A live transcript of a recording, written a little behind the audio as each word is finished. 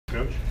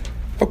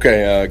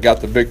Okay,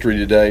 got the victory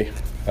today.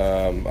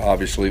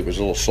 Obviously, it was a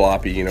little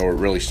sloppy. You know, what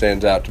really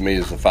stands out to me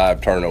is the 5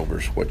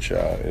 turnovers, which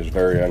is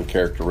very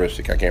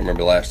uncharacteristic. I can't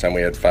remember the last time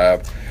we had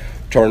 5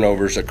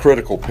 turnovers. A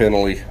critical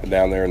penalty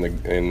down there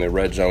in the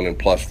red zone and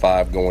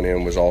 +5 going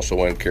in was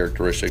also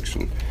uncharacteristic.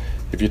 And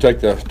if you take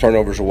the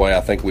turnovers away,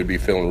 I think we'd be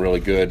feeling really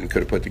good and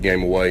could have put the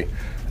game away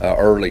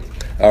early.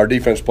 Our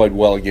defense played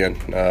well again.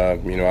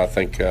 I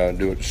think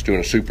doing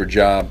a super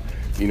job,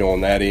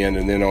 on that end.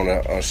 And then on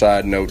a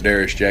side note,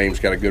 Darius James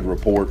got a good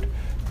report.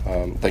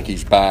 I think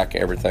he's back.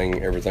 Everything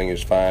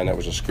is fine. That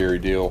was a scary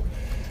deal.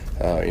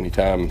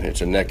 Anytime it's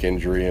a neck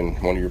injury and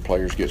one of your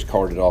players gets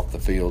carted off the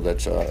field,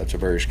 that's a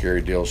very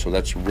scary deal. So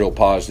that's real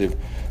positive.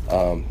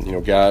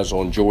 Guys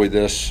will enjoy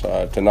this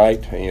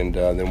tonight, and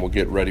then we'll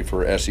get ready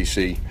for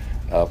SEC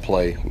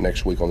play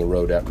next week on the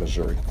road at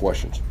Missouri.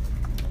 Questions?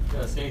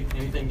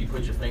 Anything you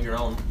put your finger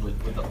on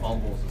with the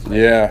fumbles?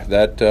 Yeah,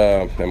 we're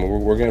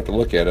going to have to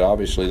look at it.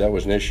 Obviously, that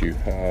was an issue,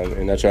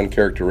 and that's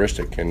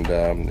uncharacteristic, and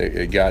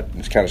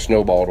it's kind of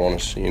snowballed on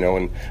us,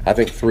 and I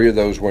think 3 of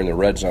those were in the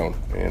red zone,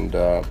 and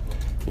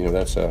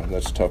that's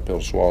a tough pill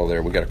to swallow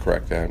there. We got to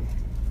correct that.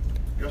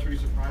 Gus, were you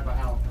surprised by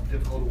how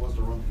difficult it was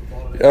to run the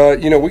football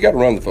today? We got to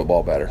run the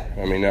football better.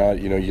 I mean,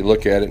 you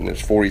look at it, and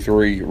it's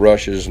 43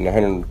 rushes and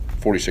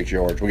 146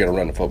 yards. We got to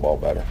run the football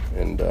better,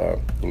 and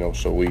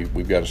so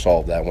we've got to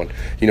solve that one.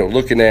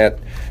 Looking at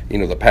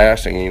the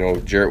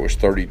passing, Jarrett was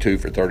 32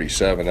 for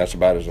 37. That's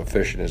about as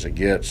efficient as it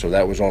gets. So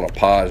that was on a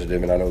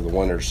positive, and I know the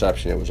one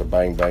interception, it was a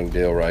bang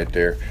deal right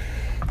there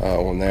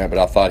on that. But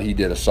I thought he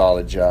did a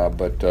solid job.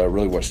 But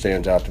really, what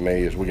stands out to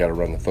me is we got to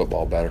run the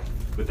football better.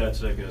 But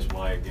that's, I guess,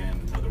 why again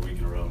another week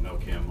in a row, no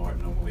Cam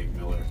Martin, no Malik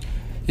Miller.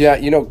 Yeah,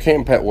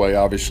 Cam Petway,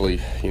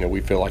 obviously,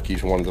 we feel like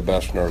he's one of the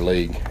best in our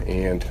league.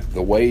 And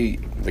the way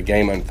the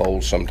game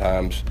unfolds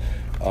sometimes,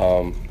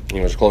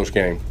 it's a close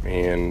game.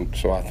 And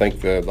so I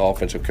think the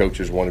offensive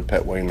coaches wanted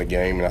Petway in the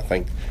game, and I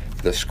think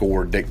the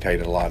score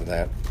dictated a lot of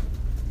that.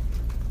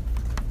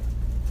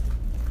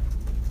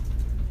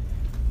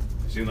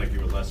 It seemed like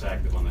you were less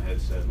active on the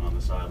headset and on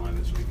the sideline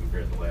this week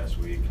compared to last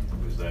week.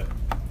 Was that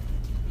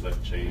a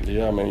change?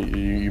 Yeah, I mean,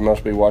 you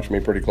must be watching me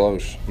pretty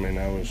close. I mean,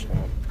 that was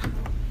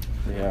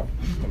yeah,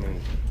 I mean.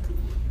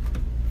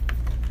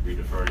 We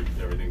deferred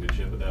everything to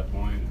Chip at that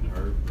point and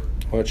Herb?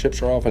 Well,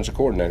 Chip's our offensive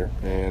coordinator,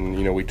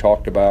 and we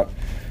talked about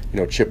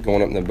Chip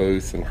going up in the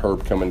booth and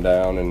Herb coming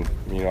down, and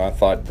I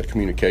thought the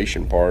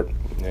communication part,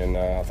 and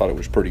I thought it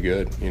was pretty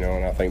good,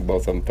 and I think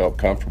both of them felt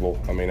comfortable.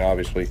 I mean,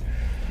 obviously,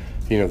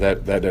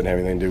 that doesn't have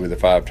anything to do with the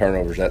 5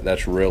 turnovers.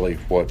 That's really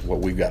what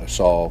we've got to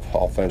solve.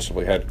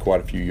 Offensively, had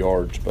quite a few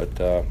yards, but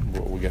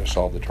we got to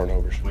solve the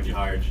turnovers. When you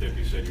hired Chip,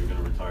 you said you were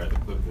going to retire the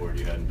clipboard.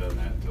 You hadn't done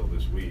that until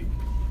this week.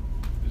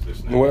 Is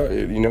this now? Well,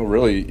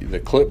 really, the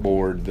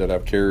clipboard that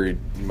I've carried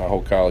my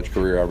whole college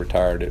career, I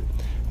retired it.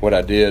 What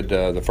I did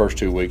the first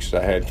 2 weeks,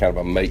 I had kind of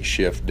a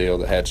makeshift deal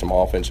that had some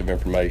offensive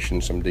information,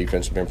 some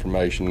defensive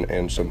information,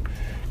 and some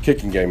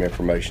kicking game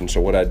information.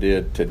 So what I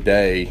did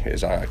today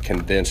is I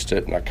condensed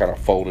it and I kind of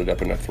folded it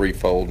up in a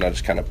 3-fold, and I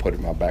just kind of put it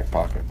in my back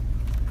pocket.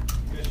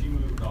 Yes, you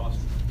moved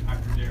Austin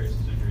after Darius'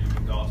 injury. You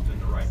moved Austin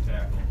to right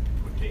tackle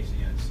with Casey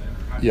in center.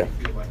 How do you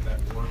feel like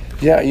that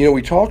worked? Yeah,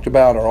 we talked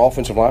about our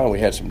offensive line. We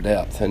had some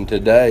depth, and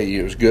today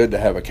it was good to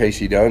have a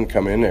Casey Dunn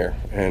come in there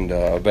and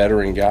a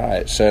veteran guy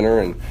at center.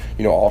 And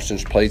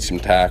Austin's played some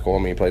tackle. I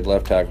mean, he played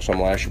left tackle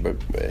some last year,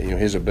 but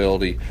his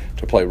ability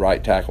to play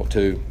right tackle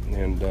too.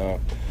 And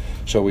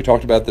so we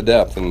talked about the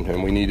depth,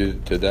 and we needed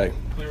it today.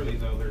 Clearly,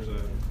 though, there's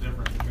a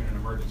difference between an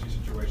emergency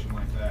situation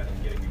like that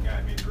and getting a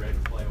guy maybe ready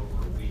to play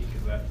over a week.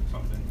 Is that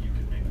something you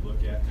could maybe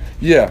look at?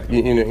 Yeah,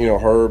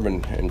 Herb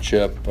and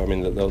Chip, I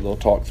mean, they'll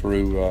talk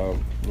through,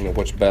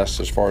 what's best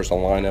as far as the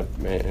lineup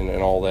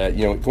and all that.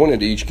 Going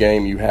into each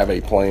game, you have a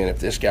plan. If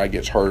this guy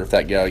gets hurt, if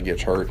that guy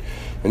gets hurt.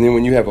 And then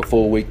when you have a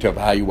full week to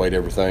evaluate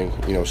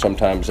everything,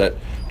 sometimes that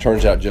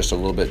turns out just a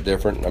little bit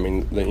different. I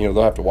mean,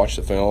 they'll have to watch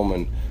the film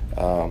and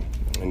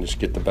just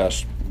get the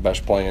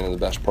best plan and the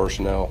best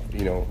personnel,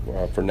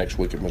 for next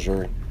week at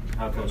Missouri.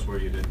 How close were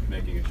you to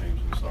making a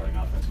change in the starting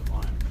offensive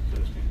line for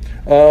this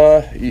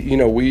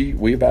game?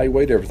 We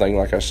evaluate everything,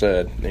 like I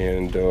said,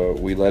 and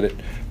we let it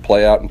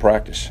play out in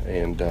practice.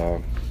 And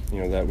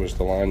that was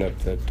the lineup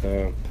that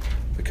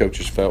the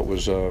coaches felt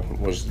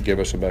was give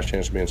us the best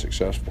chance of being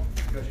successful.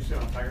 Because you said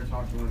on Tiger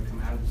Talk you want to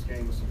come out of this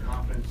game with some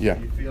confidence. Yeah.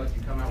 Do you feel like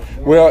you come out with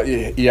more? Well,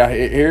 yeah.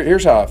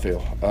 Here's how I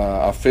feel.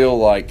 I feel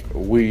like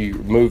we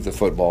moved the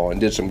football and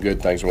did some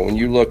good things. But when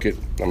you look at,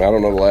 I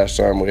don't know the last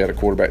time we had a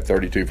quarterback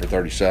 32 for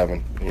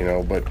 37.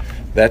 But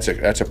that's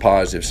a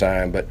positive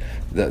sign. But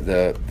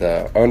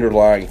the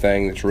underlying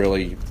thing that's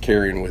really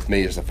carrying with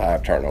me is the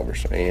 5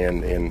 turnovers.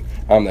 And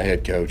I'm the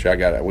head coach.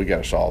 We got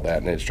to solve that,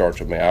 and it starts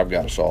with me. I've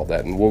got to solve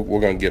that, and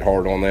we're going to get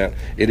hard on that.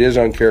 It is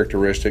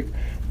uncharacteristic.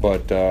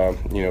 But,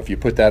 if you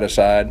put that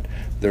aside,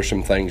 there's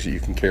some things that you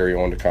can carry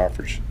on to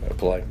conference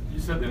play. You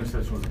said the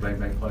interception was a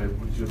bang play.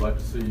 Would you like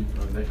to see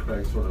Nate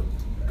Craig sort of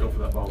go for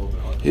that ball a little bit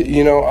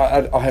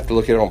harder? I'll have to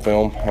look at it on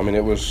film. I mean,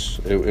 it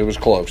was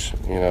close.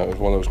 It was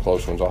one of those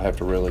close ones. I'll have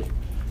to really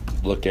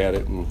look at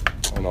it and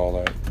all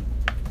that.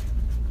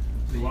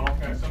 The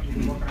Wildcat, something you've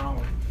been working on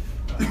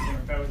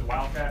with, that was the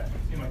Wildcat.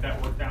 Seemed like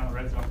that worked down the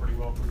red zone pretty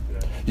well for you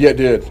today. Yeah, it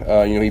did.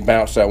 He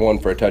bounced that one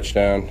for a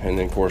touchdown, and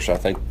then of course I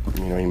think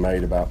he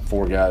made about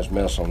 4 guys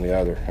miss on the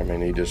other. I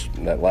mean,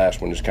 that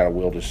last one just kind of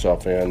willed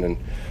itself in, and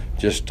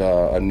just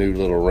a new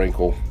little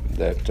wrinkle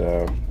that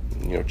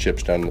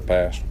Chip's done in the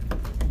past.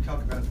 You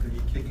talk about the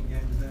kicking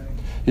game today.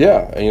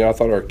 Yeah, I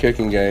thought our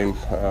kicking game,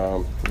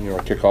 our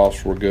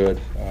kickoffs were good.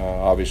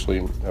 Obviously,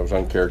 that was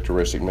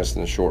uncharacteristic,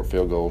 missing the short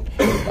field goal.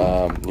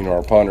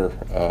 Our punter,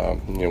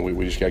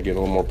 we just got to get a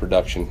little more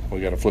production.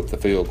 We got to flip the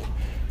field,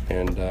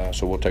 and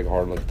so we'll take a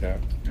hard look at that.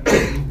 And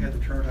then you had the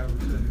turnover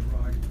too,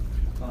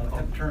 right?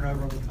 Had the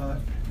turnover on the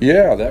punt.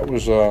 Yeah, that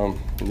was.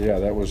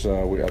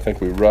 I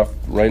think we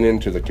ran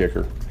into the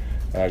kicker.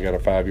 Got a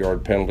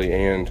 5-yard penalty,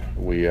 and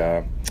we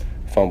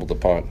fumbled the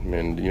punt.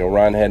 And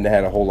Ryan hadn't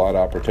had a whole lot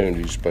of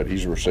opportunities, but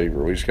he's a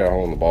receiver. We just got to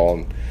hold the ball,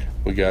 and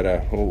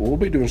we'll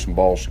be doing some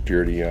ball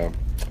security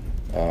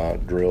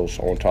drills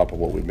on top of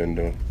what we've been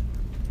doing.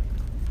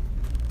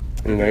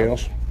 Anything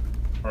else?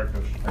 All right,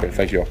 Coach. Okay,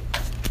 thank you all.